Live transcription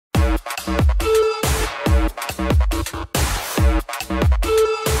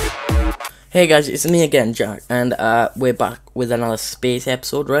Hey guys, it's me again, Jack, and we're back with another space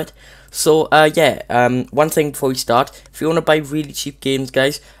episode, right? So, one thing before we start, if you want to buy really cheap games,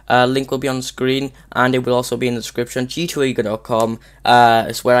 guys, link will be on the screen, and it will also be in the description, g2eager.com,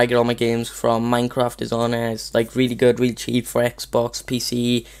 it's where I get all my games from. Minecraft is on there. It's like really good, really cheap for Xbox,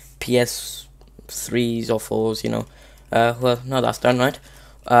 PC, PS3s or 4s, you know. Well, no, that's done, right?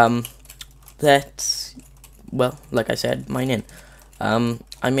 That's, well, like I said, mining.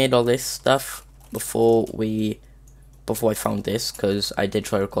 I made all this stuff before I found this, because I did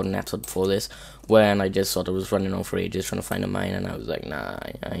try recording an episode before this when I just sort of was running on for ages trying to find a mine, and I was like, nah,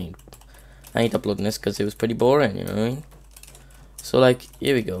 I ain't uploading this because it was pretty boring, you know what I mean? So like,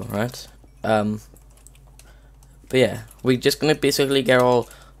 here we go, right? But yeah, we're just gonna basically get all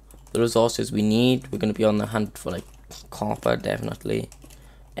the resources we need. We're gonna be on the hunt for like copper, definitely,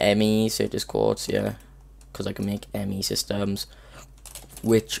 ME, Certus quartz, yeah, because I can make ME systems,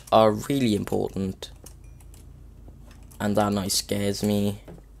 which are really important, and that noise scares me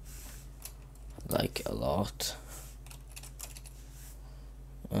like a lot.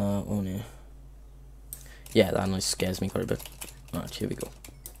 Oh no, yeah, that noise scares me quite a bit. Alright, here we go.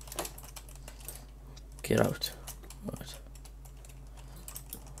 Get out. Alright,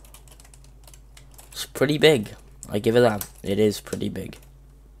 it's pretty big, I give it that. It is pretty big.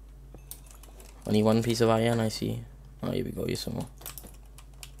 Only one piece of iron, I see. Oh, here we go, here's some more.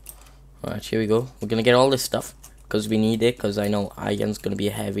 Alright, here we go. We're gonna get all this stuff because we need it, because I know iron's gonna be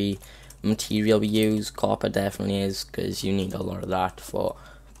a heavy material we use. Copper definitely is, because you need a lot of that for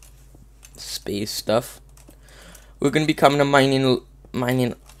space stuff. We're gonna be coming to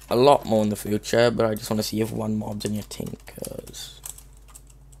mining a lot more in the future, but I just want to see if one mob's in your Tinker's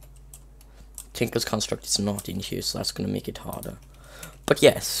construct is not in here, so that's gonna make it harder. But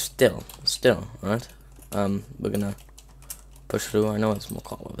yes, still, right? We're gonna push through. I know it's more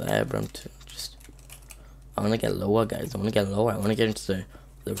copper there, but I want to get lower, guys. I want to get lower. I want to get into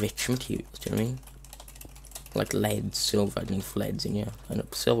the rich materials. Do you know what I mean? Like lead, silver. I need leads in here. I know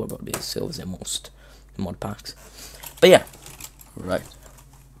silver, but silver's in most mod packs. But yeah, right.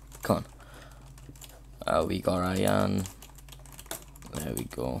 Come on. We got iron. There we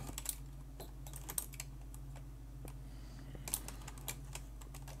go.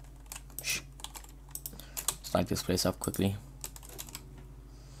 Let's light this place up quickly.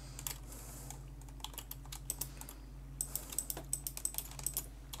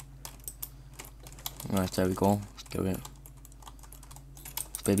 Right, there we go. Get it.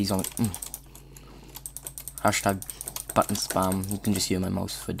 Baby's on. Hashtag button spam. You can just hear my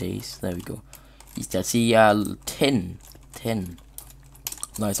mouse for days. There we go. He's dead. See, tin.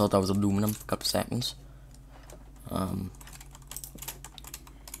 No, I thought that was aluminum for a couple seconds.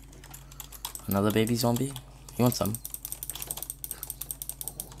 Another baby zombie. You want some?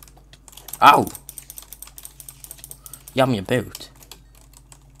 Ow! Yummy about.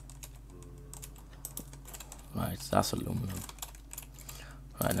 Right, that's aluminum.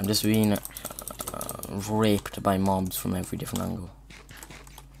 Right, I'm just being raped by mobs from every different angle.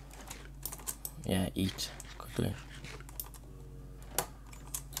 Yeah, eat quickly.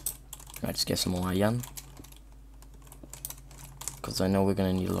 Right, let's get some more iron, because I know we're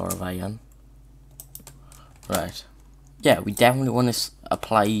gonna need a lot of iron. Right, yeah, we definitely want this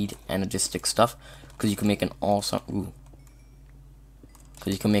applied energistic stuff, because you can make an awesome.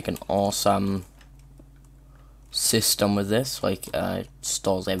 Because you can make an awesome system with this. Like, it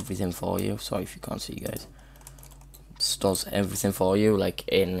stores everything for you. Sorry if you can't see, guys. It stores everything for you, like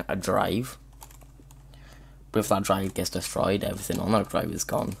in a drive. But if that drive gets destroyed, everything on that drive is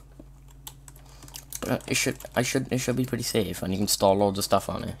gone. But it should be pretty safe, and you can store loads of stuff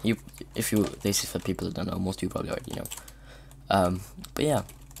on it. This is for people that don't know. Most of you probably already know. But yeah.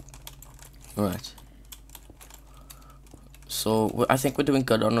 Right. So I think we're doing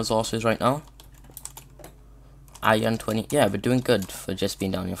good on resources right now. Iron 20. Yeah, we're doing good for just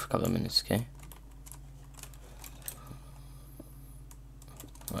being down here for a couple of minutes. Okay.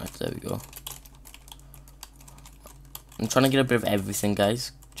 Right, there we go. I'm trying to get a bit of everything,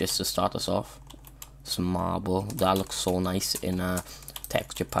 guys, just to start us off. Some marble. That looks so nice in a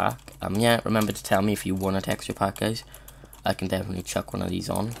texture pack. Yeah, remember to tell me if you want a texture pack, guys. I can definitely chuck one of these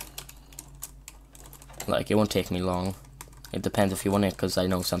on. Like, it won't take me long. It depends if you want it, because I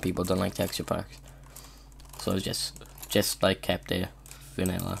know some people don't like texture packs. So just like kept it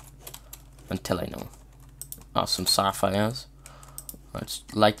vanilla until I know. Oh, some sapphires. Let's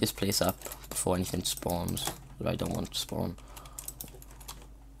light this place up before anything spawns that I don't want to spawn.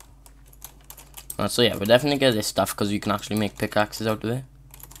 So yeah, we're definitely get this stuff because you can actually make pickaxes out of it.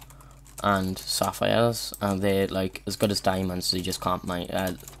 and sapphires, and they're like as good as diamonds. They just can't mine.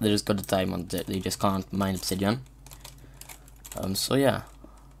 They're as good as diamonds. They just can't mine obsidian. So yeah,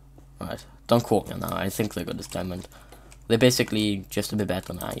 right. Don't quote me on that. I think they're good as diamond. They're basically just a bit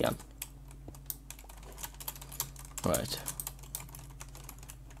better than iron. Right.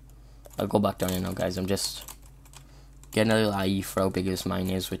 I'll go back down here now, guys. I'm just getting a little eye for how big this mine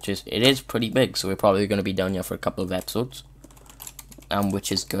is, it is pretty big. So we're probably going to be down here for a couple of episodes.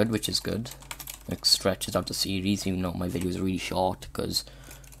 Which is good. It stretches out the series, even though my videos are really short, because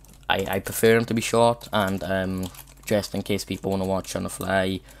I prefer them to be short, and just in case people want to watch on the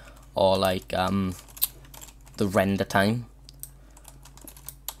fly, or like the render time.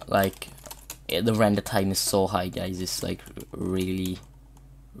 Like the render time is so high, guys. It's like really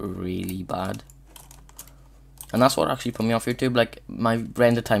bad, and that's what actually put me off YouTube. Like my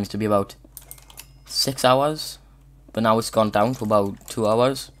render time used to be about 6 hours. But now it's gone down to about 2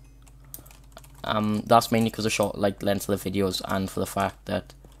 hours. That's mainly because of short length of the videos, and for the fact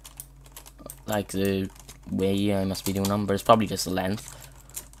that like the way I must be doing them, but it's probably just the length.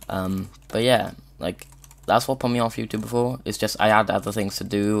 But yeah, like that's what put me off YouTube before. It's just I had other things to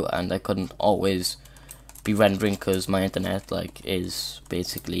do, and I couldn't always be rendering because my internet is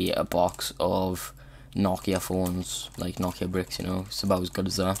basically a box of Nokia phones, like Nokia bricks. You know, it's about as good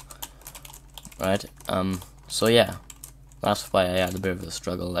as that, right? So yeah, that's why I had a bit of a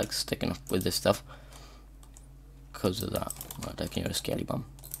struggle sticking up with this stuff, because of that. Right, I can hear a scary bomb.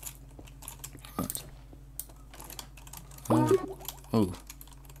 Right. Ooh.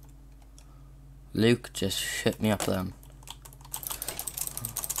 Luke just shit me up then.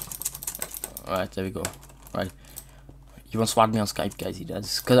 Right, there we go. Right. He wants to add me on Skype, guys, he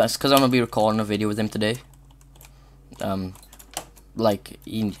does. Because I'm going to be recording a video with him today. I've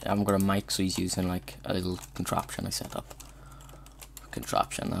got a mic, so he's using a little contraption I set up.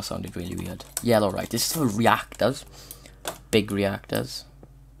 Contraption, that sounded really weird. Yellow, right, this is for reactors. Big reactors.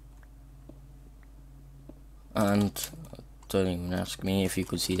 And don't even ask me if you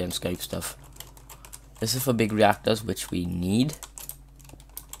could see them Skype stuff. This is for big reactors, which we need.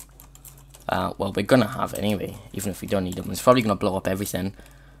 Well, we're gonna have anyway, even if we don't need them. It's probably gonna blow up everything.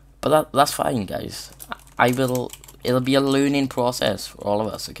 But that's fine, guys. It'll be a learning process for all of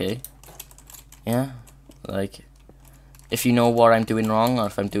us, okay? Yeah? If you know what I'm doing wrong, or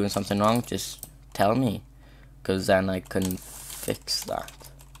if I'm doing something wrong, just tell me. Because then I can fix that.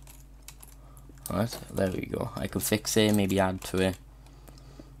 Right, there we go. I can fix it, maybe add to it.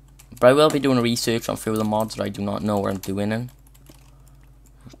 But I will be doing research on few of the mods that I do not know what I'm doing in.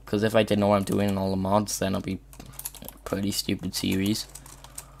 Because if I didn't know what I'm doing in all the mods, then it'll be a pretty stupid series.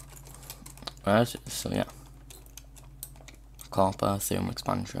 Right, so yeah. Copper, thermal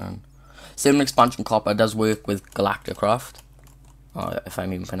expansion. Thermal expansion copper does work with Galacticraft. If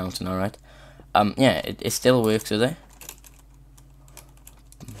I'm even pronouncing that right. Yeah, it still works with it.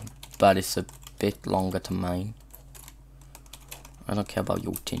 But it's a bit longer to mine. I don't care about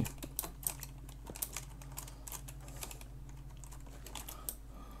your team.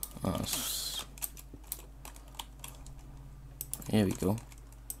 Here we go.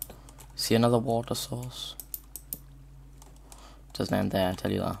 See another water source? Doesn't end there, I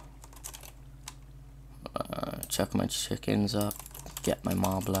tell you that. Chuck my chickens up, get my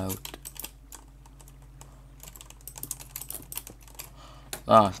marble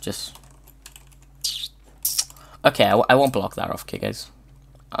out. Just... Okay, I won't block that off, okay guys.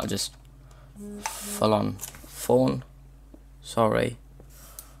 I'll just... Full on phone. Sorry.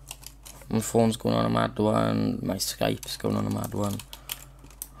 My phone's going on a mad one, my Skype's going on a mad one.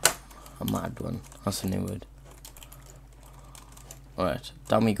 A mad one, that's a new word. Alright,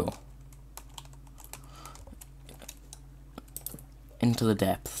 down we go. Into the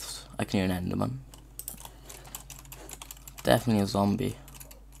depths. I can hear an enderman. Definitely a zombie.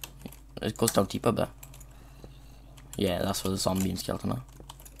 It goes down deeper there. Yeah, that's where the zombie and skeleton are.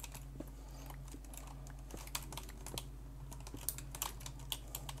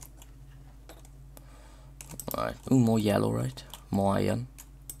 Alright, ooh, more yellow, right? More iron.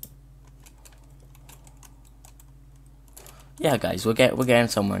 Yeah, guys, we're getting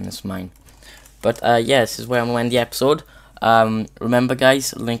somewhere in this mine. But yeah, this is where I'm gonna end the episode. Remember,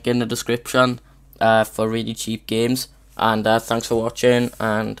 guys, link in the description for really cheap games. And thanks for watching,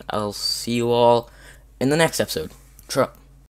 and I'll see you all in the next episode. Ciao.